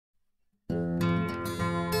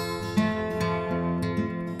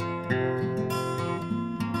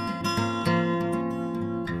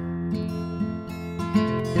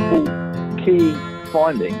key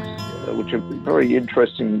findings, which are a very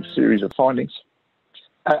interesting series of findings,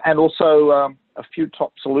 and also a few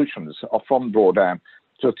top solutions from Drawdown,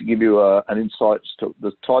 just to give you an insight to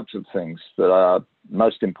the types of things that are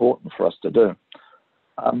most important for us to do.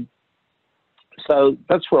 So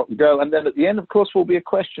that's where we'll go. And then at the end, of course, will be a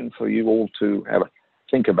question for you all to have a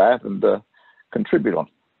think about and contribute on.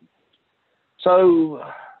 So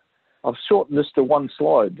I've shortened this to one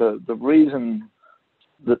slide. The reason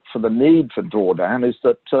that for the need for Drawdown is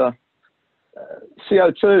that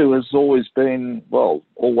CO2 has always been, well,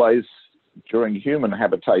 always during human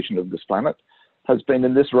habitation of this planet, has been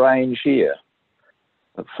in this range here,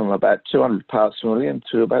 from about 200 parts per million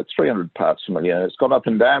to about 300 parts per million. It's gone up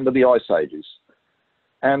and down with the ice ages.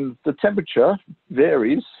 And the temperature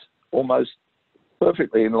varies almost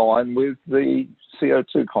perfectly in line with the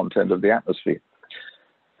CO2 content of the atmosphere.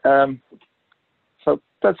 So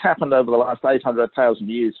that's happened over the last 800,000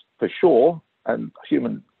 years for sure, and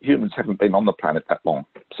humans haven't been on the planet that long.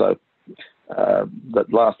 So the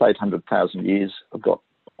last 800,000 years have got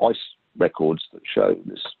ice records that show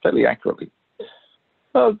this fairly accurately.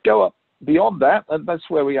 I'll go up beyond that, and that's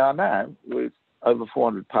where we are now with over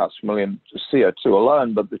 400 parts per million CO2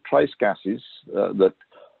 alone, but the trace gases that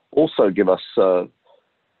also give us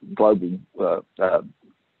global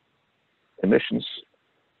emissions.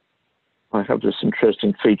 I have this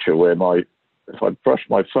interesting feature where if I brush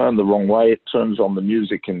my phone the wrong way, it turns on the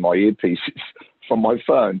music in my earpieces from my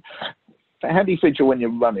phone. A handy feature when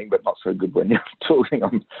you're running, but not so good when you're talking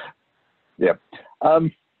on. Yeah.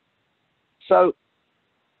 So,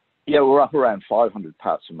 yeah, we're up around 500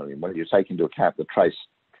 parts per million when you take into account the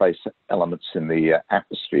trace elements in the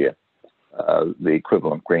atmosphere, the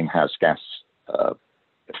equivalent greenhouse gas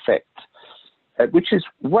effect, which is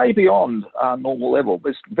way beyond our normal level.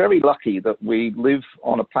 It's very lucky that we live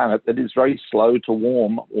on a planet that is very slow to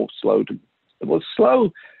warm or slow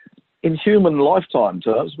in human lifetime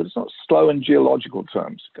terms, but it's not slow in geological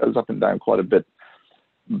terms. It goes up and down quite a bit,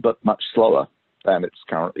 but much slower than it's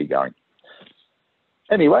currently going.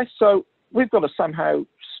 Anyway, so we've got to somehow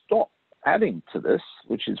stop adding to this,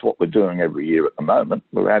 which is what we're doing every year at the moment.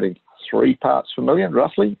 We're adding 3 parts per million,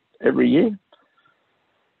 roughly, every year.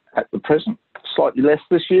 At the present, slightly less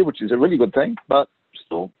this year, which is a really good thing, but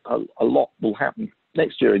still a lot will happen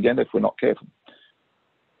next year again if we're not careful.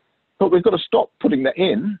 But we've got to stop putting that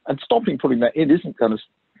in, and stopping putting that in isn't going to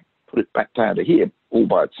put it back down to here all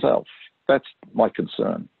by itself. That's my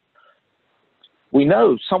concern. We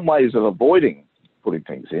know some ways of avoiding putting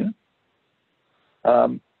things in,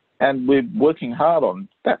 and we're working hard on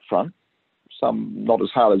that front. Some not as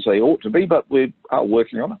hard as they ought to be, but we are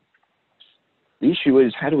working on it. The issue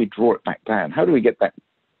is, how do we draw it back down? How do we get that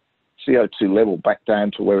CO2 level back down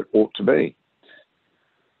to where it ought to be?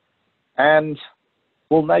 And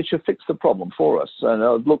will nature fix the problem for us? And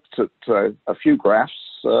I've looked at a few graphs.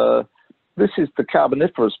 This is the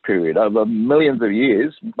Carboniferous period. Over millions of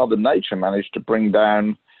years, Mother Nature managed to bring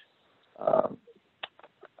down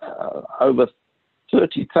over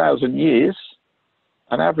 30,000 years,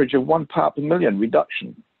 an average of 1 part per million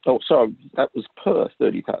reduction. Oh, sorry, that was per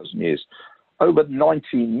 30,000 years. Over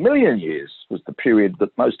 90 million years was the period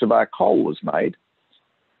that most of our coal was made.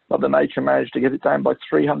 Mother Nature managed to get it down by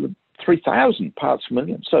 3,000 parts per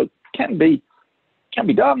million. So it can be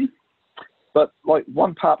done, but like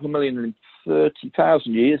 1 part per million in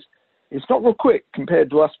 30,000 years, it's not real quick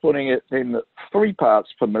compared to us putting it in 3 parts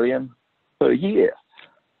per million per year.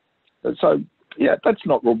 So yeah, that's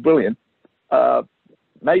not real brilliant.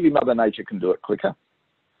 Maybe Mother Nature can do it quicker.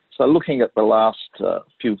 So looking at the last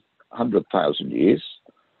few 100,000 years,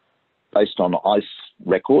 based on ice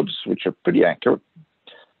records, which are pretty accurate,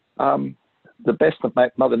 the best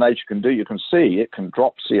that Mother Nature can do, you can see it can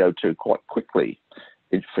drop CO2 quite quickly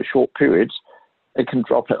for short periods. It can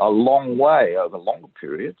drop it a long way over longer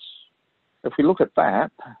periods. If we look at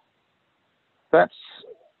that, that's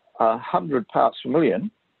 100 parts per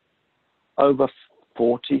million over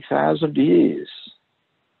 40,000 years.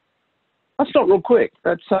 That's not real quick.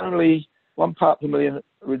 That's only 1 part per million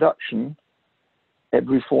reduction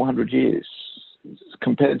every 400 years,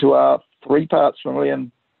 compared to our 3 parts per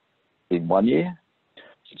million in 1 year.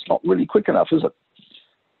 It's not really quick enough, is it?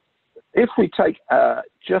 If we take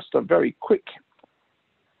just a very quick,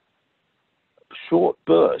 short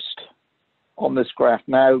burst on this graph,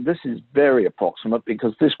 now this is very approximate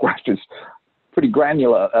because this graph is pretty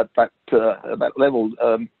granular at that level,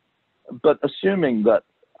 but assuming that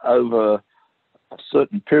over a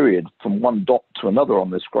certain period from one dot to another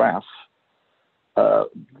on this graph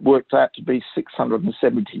worked out to be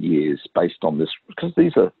 670 years based on this, because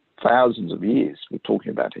these are thousands of years. We're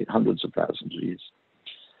talking about here, hundreds of thousands of years.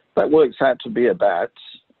 That works out to be about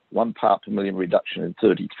 1 part per million reduction in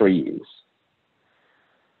 33 years.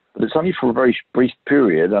 But it's only for a very brief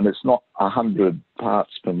period, and it's not 100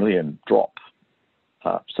 parts per million drop.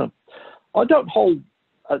 So I don't hold,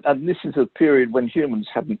 and this is a period when humans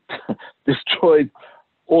haven't destroyed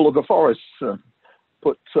all of the forests,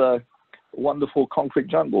 put wonderful concrete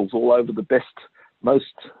jungles all over the best,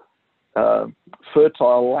 most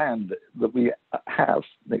fertile land that we have,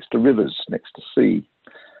 next to rivers, next to sea.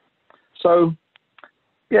 So,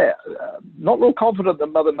 yeah, not real confident that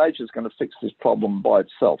Mother Nature is going to fix this problem by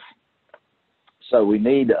itself. So we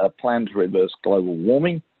need a plan to reverse global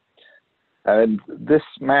warming. And this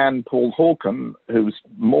man, Paul Hawken, who's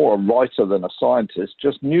more a writer than a scientist,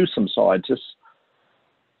 just knew some scientists.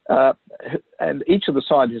 And each of the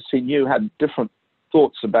scientists he knew had different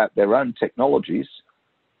thoughts about their own technologies,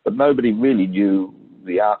 but nobody really knew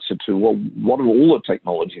the answer to, well, what are all the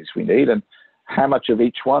technologies we need and how much of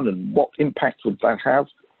each one and what impact would that have?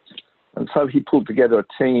 And so he pulled together a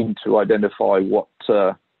team to identify what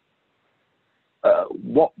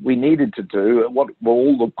we needed to do, what were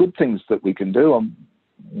all the good things that we can do, and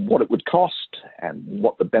what it would cost, and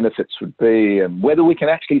what the benefits would be, and whether we can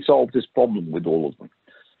actually solve this problem with all of them.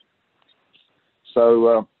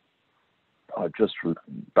 So I've just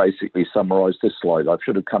basically summarized this slide. I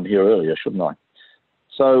should have come here earlier, shouldn't I?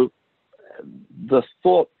 So the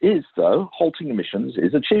thought is, though, halting emissions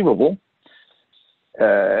is achievable.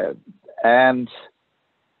 And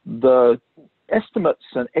the estimates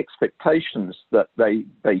and expectations that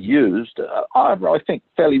they used are, I think,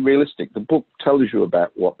 fairly realistic. The book tells you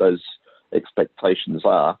about what those expectations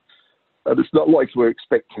are. But it's not like we're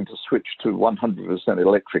expecting to switch to 100%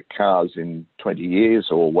 electric cars in 20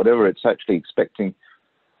 years or whatever. It's actually expecting,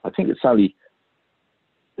 I think it's only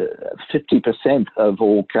 50% of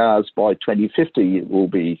all cars by 2050 will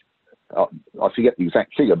be, I forget the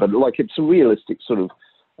exact figure, but like it's a realistic sort of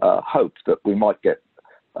hope that we might get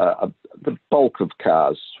the bulk of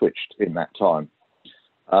cars switched in that time.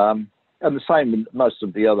 And the same in most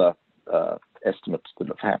of the other estimates that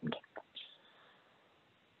have happened.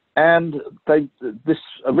 And this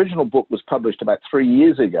original book was published about 3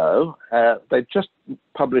 years ago. They just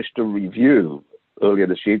published a review earlier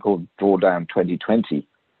this year called Drawdown 2020.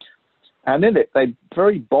 And in it, they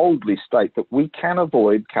very boldly state that we can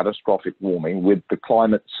avoid catastrophic warming with the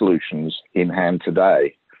climate solutions in hand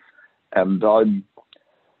today. And I'd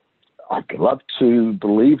love to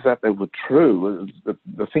believe that they were true.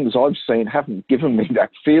 The things I've seen haven't given me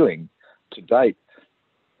that feeling to date.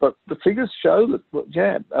 But the figures show that, well,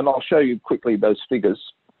 yeah, and I'll show you quickly those figures,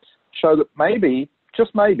 show that maybe,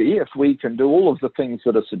 just maybe, if we can do all of the things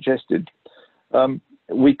that are suggested,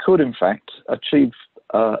 we could, in fact, achieve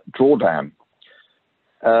drawdown.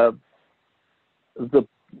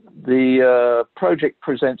 The project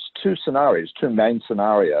presents two scenarios, two main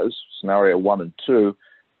scenarios, scenario 1 and 2,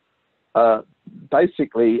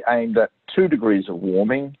 basically aimed at 2 degrees of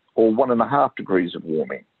warming or 1.5 degrees of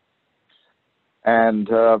warming. And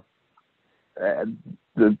the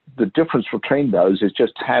difference between those is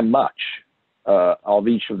just how much of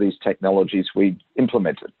each of these technologies we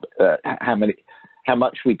implemented, how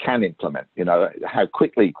much we can implement, you know, how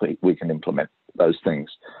quickly we can implement those things.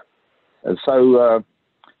 And so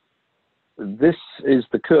this is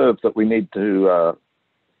the curve that we need to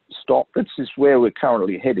stop. This is where we're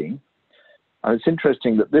currently heading. And it's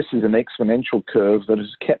interesting that this is an exponential curve that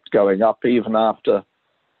has kept going up even after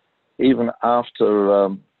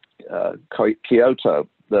Kyoto.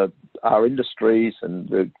 Our industries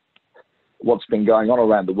and what's been going on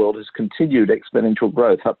around the world has continued exponential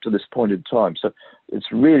growth up to this point in time. So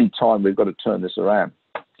it's really time we've got to turn this around.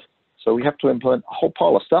 So we have to implement a whole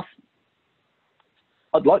pile of stuff.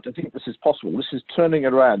 I'd like to think this is possible. This is turning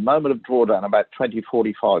it around, moment of drawdown, about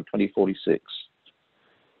 2045, 2046.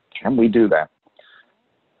 Can we do that?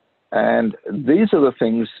 And these are the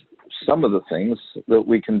things, some of the things that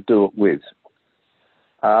we can do it with.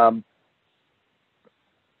 I'm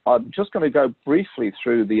just going to go briefly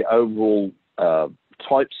through the overall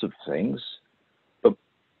types of things, but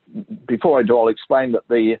before I do, I'll explain that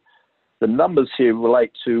the numbers here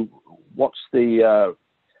relate to what's the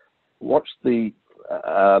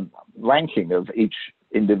ranking of each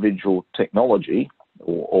individual technology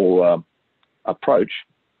or approach.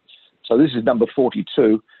 So this is number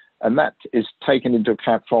 42, and that is taken into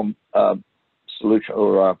account from solution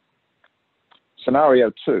or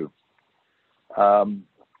scenario 2.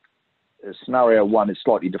 Scenario 1 is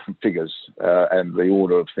slightly different figures, and the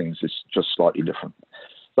order of things is just slightly different.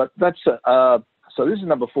 But that's so this is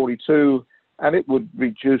number 42, and it would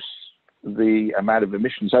reduce the amount of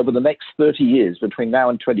emissions over the next 30 years. Between now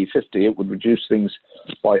and 2050, it would reduce things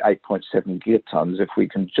by 8.7 gigatons if we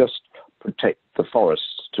can just protect the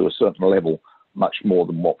forests to a certain level, much more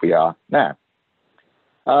than what we are now.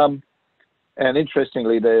 And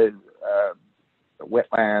interestingly, the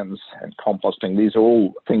wetlands and composting, these are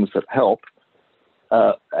all things that help.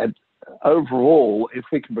 And overall, if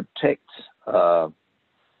we can protect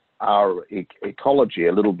our ecology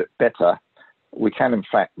a little bit better, we can in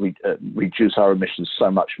fact reduce our emissions so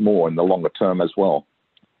much more in the longer term as well.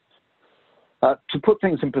 To put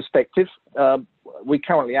things in perspective, we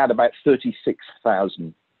currently add about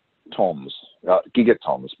 36,000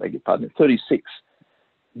 gigatons, beg your pardon, 36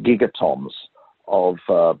 gigatons of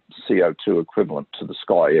CO2 equivalent to the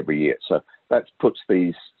sky every year. So that puts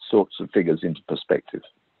these sorts of figures into perspective.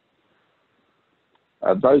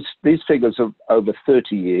 These figures are over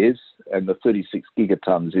 30 years, and the 36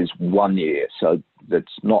 gigatons is 1 year. So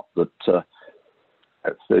that's not that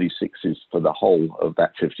 36 is for the whole of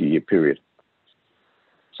that 50-year period.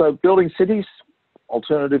 So building cities,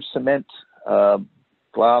 alternative cement,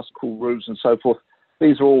 glass, cool roofs, and so forth.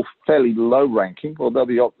 These are all fairly low ranking, although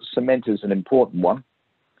the cement is an important one.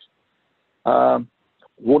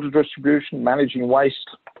 Water distribution, managing waste,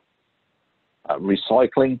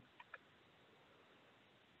 recycling,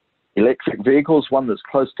 electric vehicles, one that's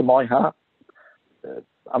close to my heart.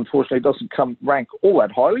 Unfortunately, it doesn't rank all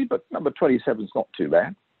that highly, but number 27 is not too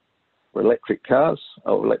bad. For electric cars,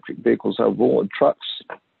 or electric vehicles overall, and trucks.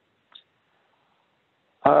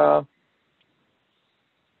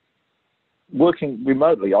 Working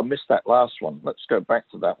remotely, I missed that last one. Let's go back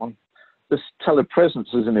to that one. This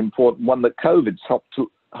telepresence is an important one that COVID's helped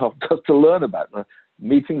us to learn about.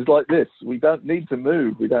 Meetings like this, we don't need to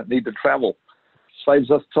move, we don't need to travel.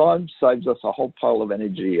 Saves us time, saves us a whole pile of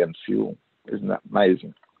energy and fuel. Isn't that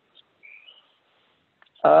amazing?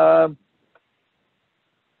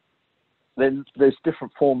 Then there's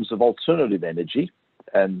different forms of alternative energy,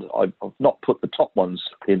 and I've not put the top ones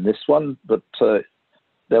in this one, but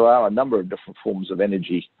there are a number of different forms of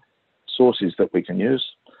energy sources that we can use.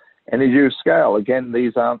 Energy of scale, again,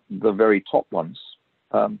 these aren't the very top ones.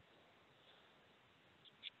 And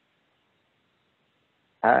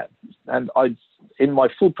in my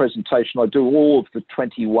full presentation, I do all of the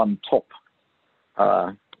 21 top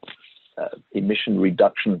emission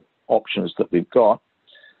reduction options that we've got.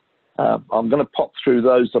 I'm going to pop through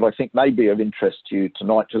those that I think may be of interest to you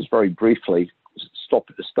tonight, just very briefly,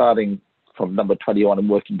 starting from number 21 and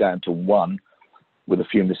working down to 1, with a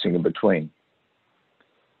few missing in between.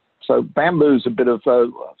 So bamboo is a bit of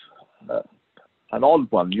an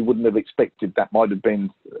odd one. You wouldn't have expected that might have been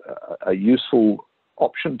a useful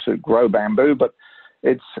option to grow bamboo, but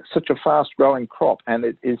it's such a fast-growing crop, and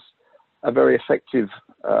it is a very effective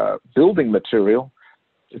building material.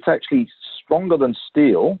 It's actually stronger than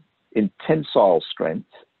steel in tensile strength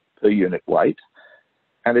per unit weight,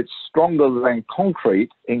 and it's stronger than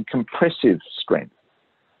concrete in compressive strength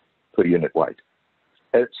per unit weight.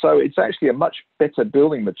 So it's actually a much better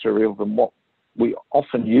building material than what we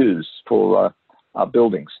often use for our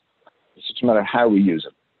buildings. It's just a matter of how we use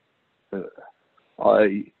it.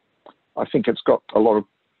 I think it's got a lot of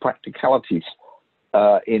practicalities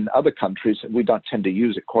in other countries, and we don't tend to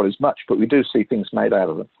use it quite as much, but we do see things made out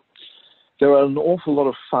of it. There are an awful lot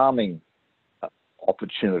of farming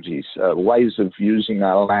opportunities, ways of using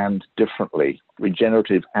our land differently,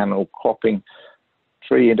 regenerative annual cropping,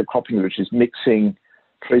 tree intercropping, which is mixing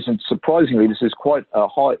trees, and surprisingly, this is quite a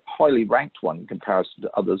highly ranked one in comparison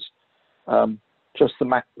to others. Just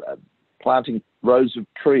the planting rows of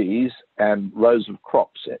trees and rows of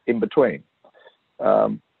crops in between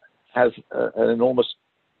has an enormous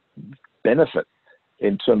benefit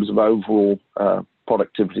in terms of overall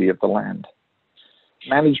productivity of the land.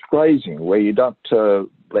 Managed grazing, where you don't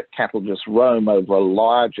let cattle just roam over a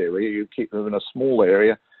large area, you keep them in a small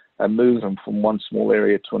area and move them from one small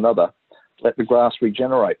area to another. Let the grass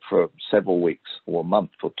regenerate for several weeks or a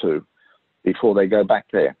month or two before they go back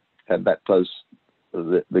there. And that does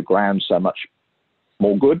the ground so much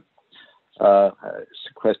more good.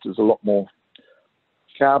 Sequesters a lot more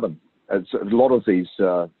carbon, as a lot of these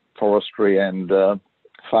forestry and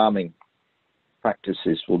farming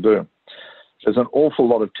practices will do. There's an awful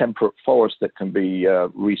lot of temperate forest that can be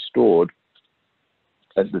restored.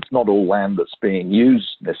 And it's not all land that's being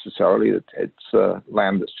used necessarily. It's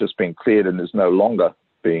land that's just been cleared and is no longer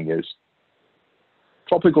being used.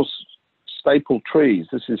 Tropical staple trees.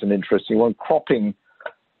 This is an interesting one. Cropping,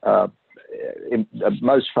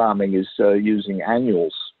 most farming is using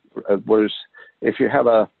annuals, whereas if you have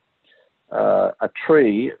a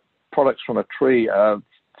tree, products from a tree are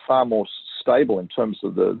far more stable in terms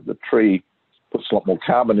of the tree puts a lot more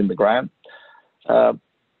carbon in the ground,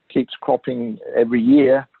 keeps cropping every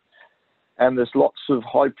year, and there's lots of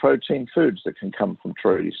high protein foods that can come from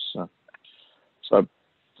trees. So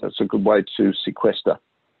that's a good way to sequester.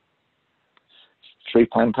 Tree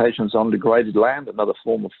plantations on degraded land, another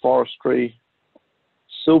form of forestry.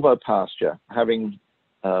 Silvopasture, having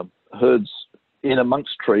herds in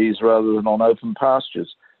amongst trees rather than on open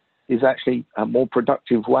pastures, is actually a more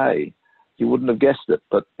productive way. You wouldn't have guessed it,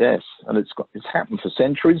 but yes, and it's happened for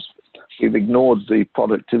centuries. We've ignored the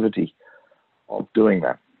productivity of doing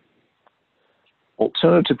that.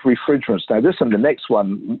 Alternative refrigerants. Now, this and the next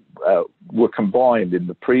one were combined in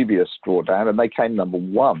the previous drawdown, and they came number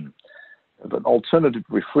one. But alternative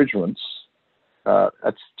refrigerants,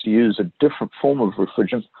 that's to use a different form of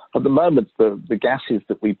refrigerant. At the moment, the gases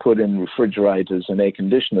that we put in refrigerators and air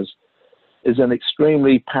conditioners is an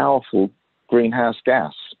extremely powerful greenhouse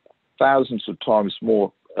gas, thousands of times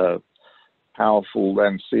more powerful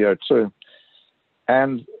than CO2.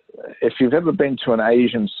 And if you've ever been to an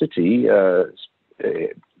Asian city,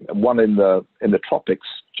 one in the tropics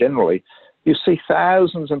generally, you see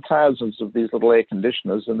thousands and thousands of these little air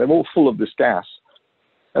conditioners, and they're all full of this gas.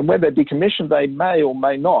 And when they're decommissioned, they may or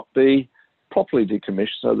may not be properly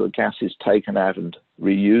decommissioned, so the gas is taken out and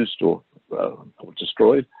reused or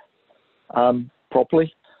destroyed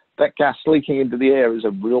properly. That gas leaking into the air is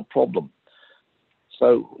a real problem.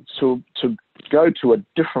 So to go to a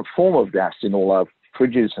different form of gas in all our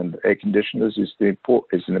fridges and air conditioners is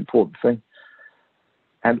an important thing,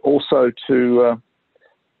 and also to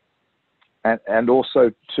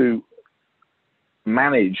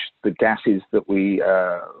manage the gases that we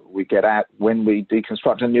get out when we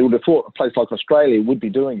deconstruct. And you would have thought a place like Australia would be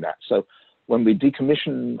doing that. So when we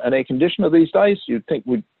decommission an air conditioner these days, you'd think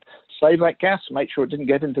we'd save that gas, make sure it didn't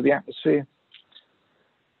get into the atmosphere.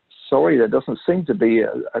 Sorry, there doesn't seem to be.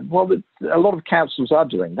 Well, a lot of councils are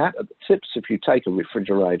doing that. At the tips, if you take a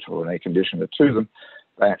refrigerator or an air conditioner to them,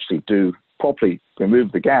 they actually do properly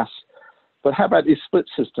remove the gas. But how about these split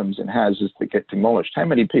systems in houses that get demolished? How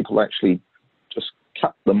many people actually just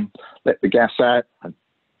cut them, let the gas out, and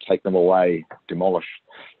take them away, demolish?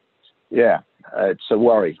 Yeah, it's a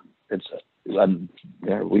worry.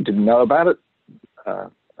 We didn't know about it.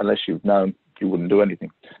 Unless you've known, you wouldn't do anything.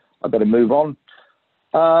 I better move on.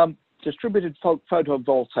 Distributed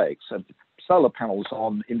photovoltaics, solar panels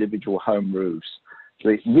on individual home roofs.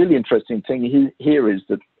 The really interesting thing here is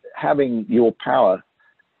that having your power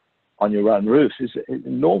on your own roof is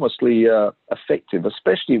enormously effective,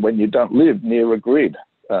 especially when you don't live near a grid.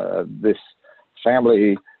 This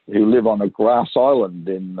family who live on a grass island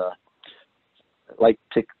in Lake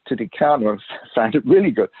Titicaca found it really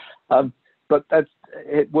good. But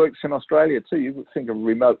it works in Australia too. You would think of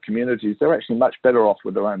remote communities, they're actually much better off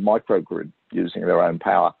with their own microgrid, using their own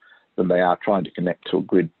power, than they are trying to connect to a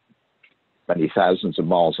grid many thousands of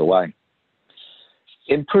miles away.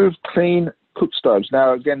 Improved clean cook stoves.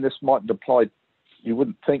 Now, again, this might apply, you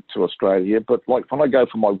wouldn't think, to Australia, but like when I go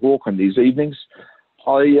for my walk in these evenings,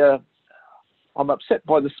 I'm upset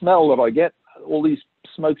by the smell that I get, all these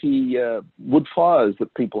smoky wood fires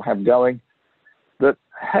that people have going, that,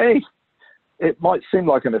 hey, it might seem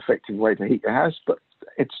like an effective way to heat your house, but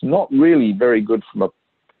it's not really very good from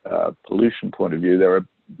a pollution point of view. There are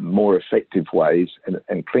more effective ways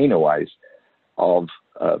and cleaner ways of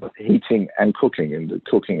heating and cooking, and the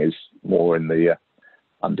cooking is more in the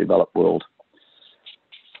undeveloped world.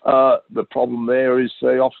 The problem there is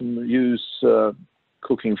they often use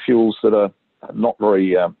cooking fuels that are not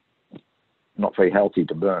very healthy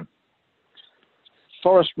to burn.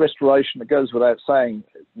 Forest restoration, it goes without saying,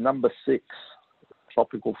 number 6,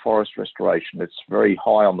 tropical forest restoration. It's very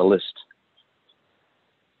high on the list.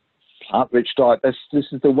 Plant-rich diet. This is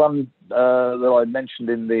the one that I mentioned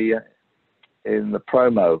in the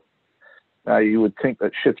promo. Now, you would think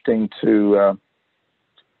that shifting to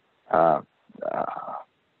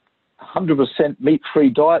 100% meat-free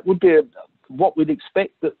diet would be what we'd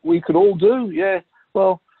expect that we could all do. Yeah,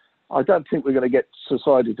 well, I don't think we're going to get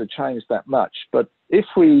society to change that much. But if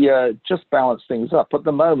we just balance things up, at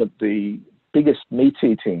the moment, the biggest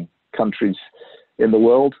meat-eating countries in the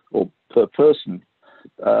world, or per person,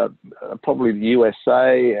 probably the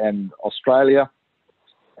USA and Australia,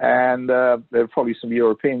 and there are probably some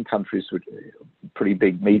European countries with pretty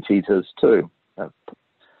big meat eaters too.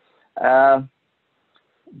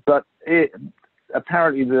 But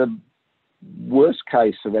apparently the worst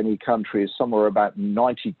case of any country is somewhere about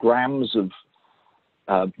 90 grams of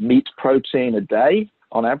meat protein a day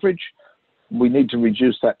on average. We need to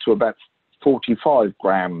reduce that to about 45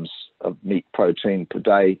 grams of meat protein per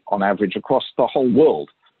day on average across the whole world.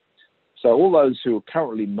 So all those who are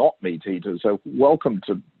currently not meat eaters are welcome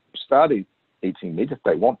to start eating meat if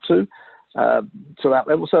they want to that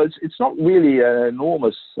level. So it's not really an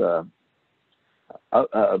enormous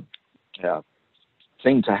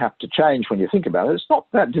thing to have to change when you think about it. It's not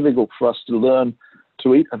that difficult for us to learn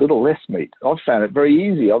to eat a little less meat. I've found it very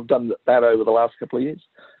easy. I've done that over the last couple of years.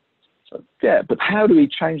 So, yeah, but how do we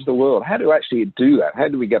change the world? How do we actually do that? How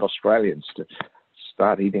do we get Australians to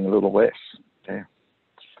start eating a little less? Yeah.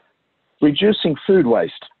 Reducing food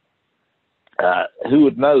waste. Who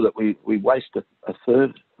would know that we waste a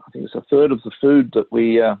third? I think it's a third of the food that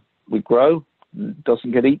we grow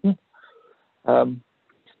doesn't get eaten.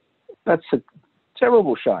 That's a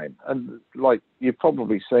terrible shame. And like you've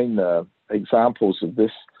probably seen examples of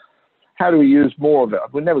this. How do we use more of it?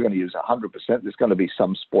 We're never going to use 100%. There's going to be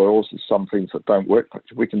some spoils and some things that don't work.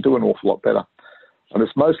 We can do an awful lot better. And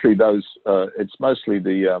it's mostly those. It's mostly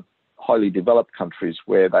the highly developed countries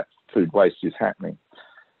where that food waste is happening.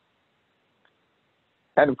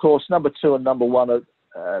 And of course, number 2 and number 1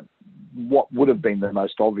 are what would have been the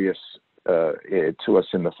most obvious to us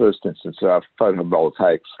in the first instance are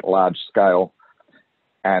photovoltaics, large scale,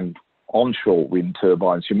 and onshore wind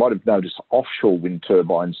turbines. You might have noticed offshore wind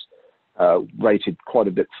turbines rated quite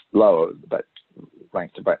a bit lower,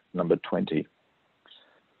 ranked about number 20.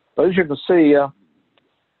 But as you can see,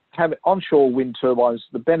 having onshore wind turbines,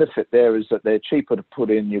 the benefit there is that they're cheaper to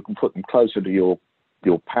put in. You can put them closer to your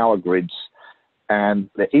power grids, and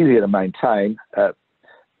they're easier to maintain,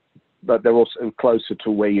 but they're also closer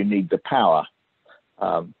to where you need the power,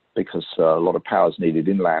 because a lot of power is needed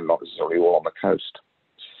inland, not necessarily all on the coast.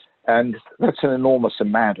 And that's an enormous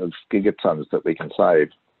amount of gigatons that we can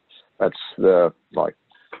save. That's like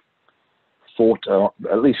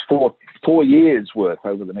at least four years worth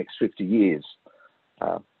over the next 50 years.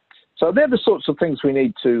 So they're the sorts of things we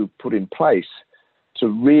need to put in place to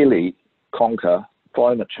really conquer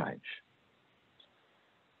climate change.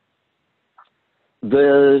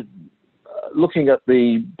 Looking at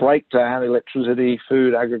the breakdown, electricity,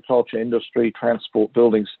 food, agriculture, industry, transport,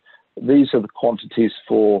 buildings, these are the quantities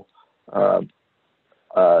for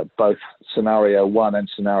both scenario 1 and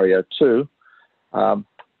scenario 2.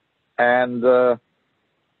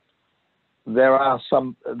 There are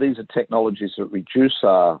these are technologies that reduce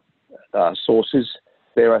our sources.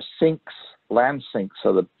 There are sinks, land sinks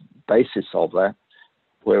are the basis of that,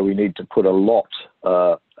 where we need to put a lot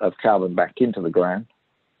of carbon back into the ground.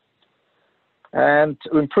 And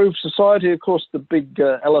to improve society, of course, the big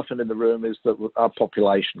elephant in the room is that our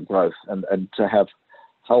population growth, and to have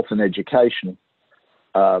health and education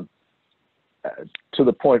to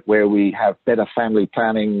the point where we have better family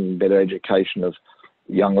planning, better education of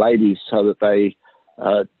young ladies, so that they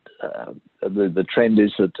the trend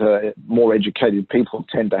is that more educated people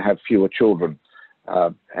tend to have fewer children,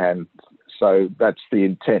 and so that's the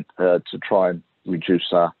intent, to try and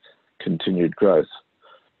reduce our continued growth.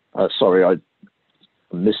 Sorry, I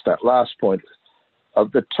missed that last point.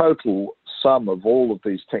 Of the total sum of all of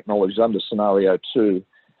these technologies under scenario 2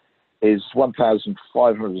 is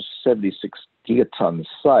 1,576 gigatons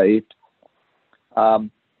saved,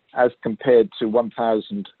 as compared to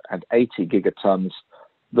 1,080 gigatons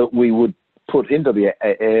that we would put into the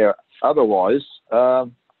air otherwise at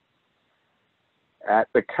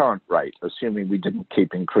the current rate, assuming we didn't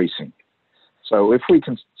keep increasing. So if we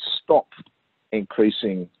can stop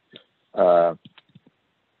increasing over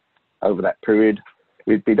that period,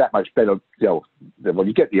 we'd be that much better. Well,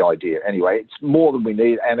 you get the idea anyway. It's more than we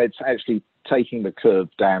need, and it's actually taking the curve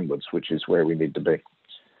downwards, which is where we need to be.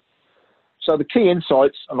 So the key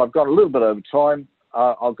insights, and I've got a little bit over time,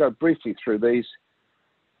 I'll go briefly through these.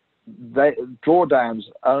 Drawdown's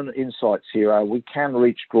own insights here are we can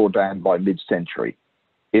reach drawdown by mid-century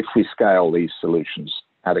if we scale these solutions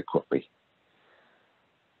adequately.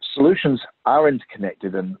 Solutions are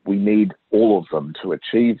interconnected, and we need all of them to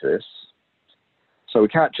achieve this. So we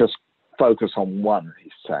can't just focus on one,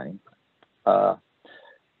 he's saying.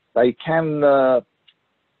 They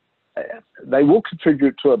will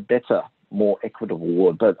contribute to a better, more equitable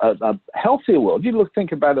world, but a healthier world. You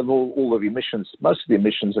think about it, all of the emissions, most of the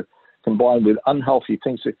emissions are combined with unhealthy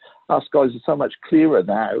things. Our skies are so much clearer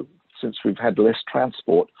now since we've had less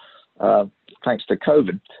transport, thanks to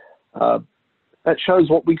COVID. That shows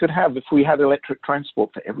what we could have if we had electric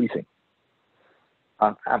transport for everything.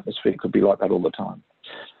 Our atmosphere could be like that all the time.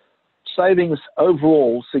 Savings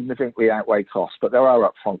overall significantly outweigh costs, but there are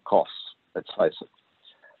upfront costs, let's face it.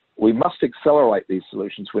 We must accelerate these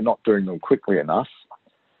solutions. We're not doing them quickly enough.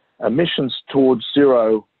 Emissions towards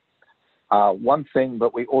zero are one thing,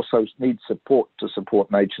 but we also need support to support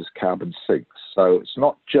nature's carbon sinks. So it's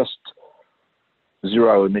not just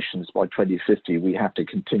zero emissions by 2050, we have to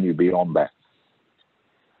continue beyond that.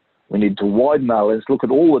 We need to widen our lens, look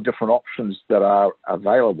at all the different options that are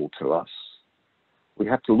available to us. We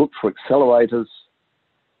have to look for accelerators.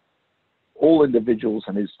 All individuals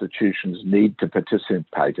and institutions need to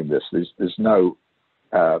participate in this. There's no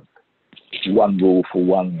one rule for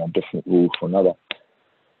one and a different rule for another.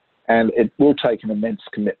 And it will take an immense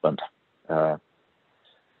commitment.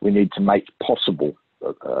 We need to make possible,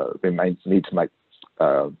 we need to make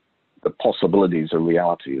the possibilities a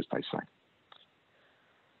reality, as they say.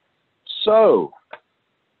 So,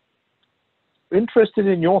 interested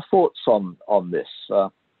in your thoughts on this.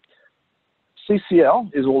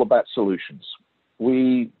 CCL is all about solutions.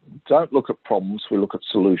 We don't look at problems, we look at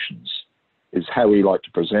solutions, is how we like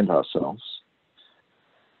to present ourselves.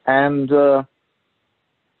 And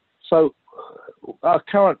so our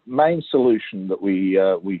current main solution that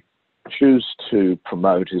we choose to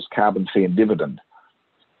promote is carbon fee and dividend.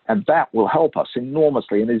 And that will help us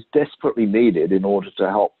enormously and is desperately needed in order to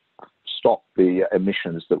help stop the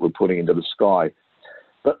emissions that we're putting into the sky.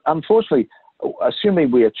 But unfortunately,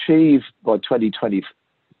 assuming we achieve by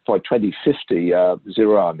 2050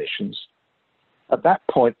 zero emissions, at that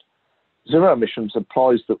point, zero emissions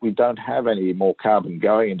implies that we don't have any more carbon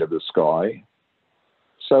going into the sky.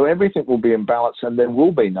 So everything will be in balance and there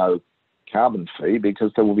will be no carbon fee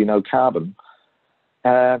because there will be no carbon.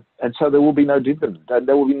 And so there will be no dividend and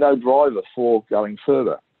there will be no driver for going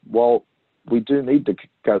further. Well, we do need to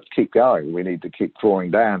keep going. We need to keep drawing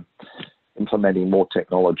down, implementing more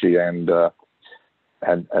technology and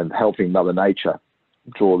helping Mother Nature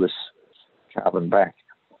draw this carbon back.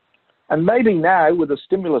 And maybe now with the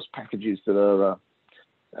stimulus packages that are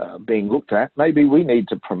being looked at, maybe we need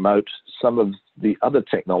to promote some of the other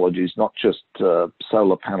technologies, not just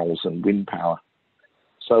solar panels and wind power,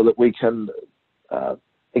 so that we can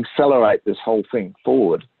accelerate this whole thing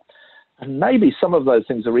forward. And maybe some of those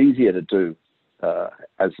things are easier to do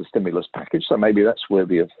as a stimulus package, so maybe that's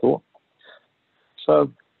worthy of thought.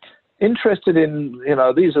 So interested in,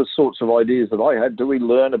 these are sorts of ideas that I had. Do we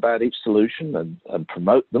learn about each solution and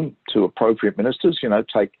promote them to appropriate ministers?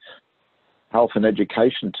 Take health and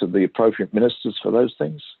education to the appropriate ministers for those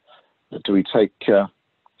things? Do we take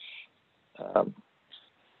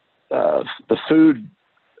the food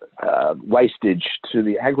wastage to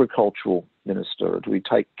the agricultural minister? Or do we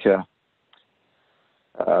take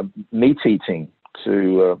meat eating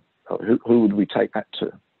to, who would we take that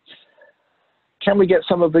to? Can we get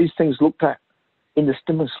some of these things looked at in the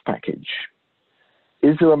stimulus package?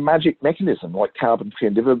 Is there a magic mechanism like carbon fee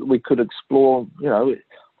and dividend that we could explore?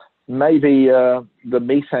 Maybe the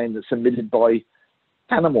methane that's emitted by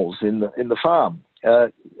animals in the farm.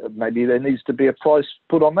 Maybe there needs to be a price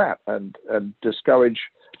put on that and discourage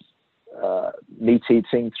meat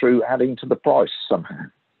eating through adding to the price somehow.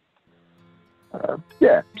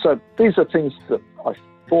 Yeah, so these are things that I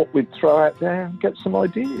thought we'd throw out there and get some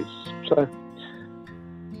ideas. So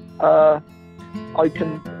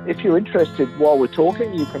if you're interested while we're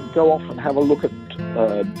talking, you can go off and have a look at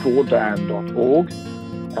drawdown.org.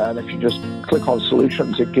 And if you just click on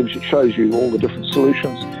solutions, it shows you all the different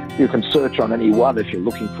solutions. You can search on any one if you're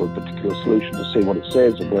looking for a particular solution to see what it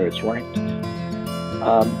says and where it's ranked.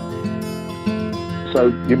 So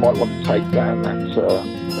you might want to take down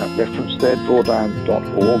that reference there,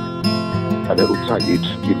 drawdown.org, and it'll take you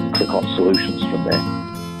to, you can click on solutions from there.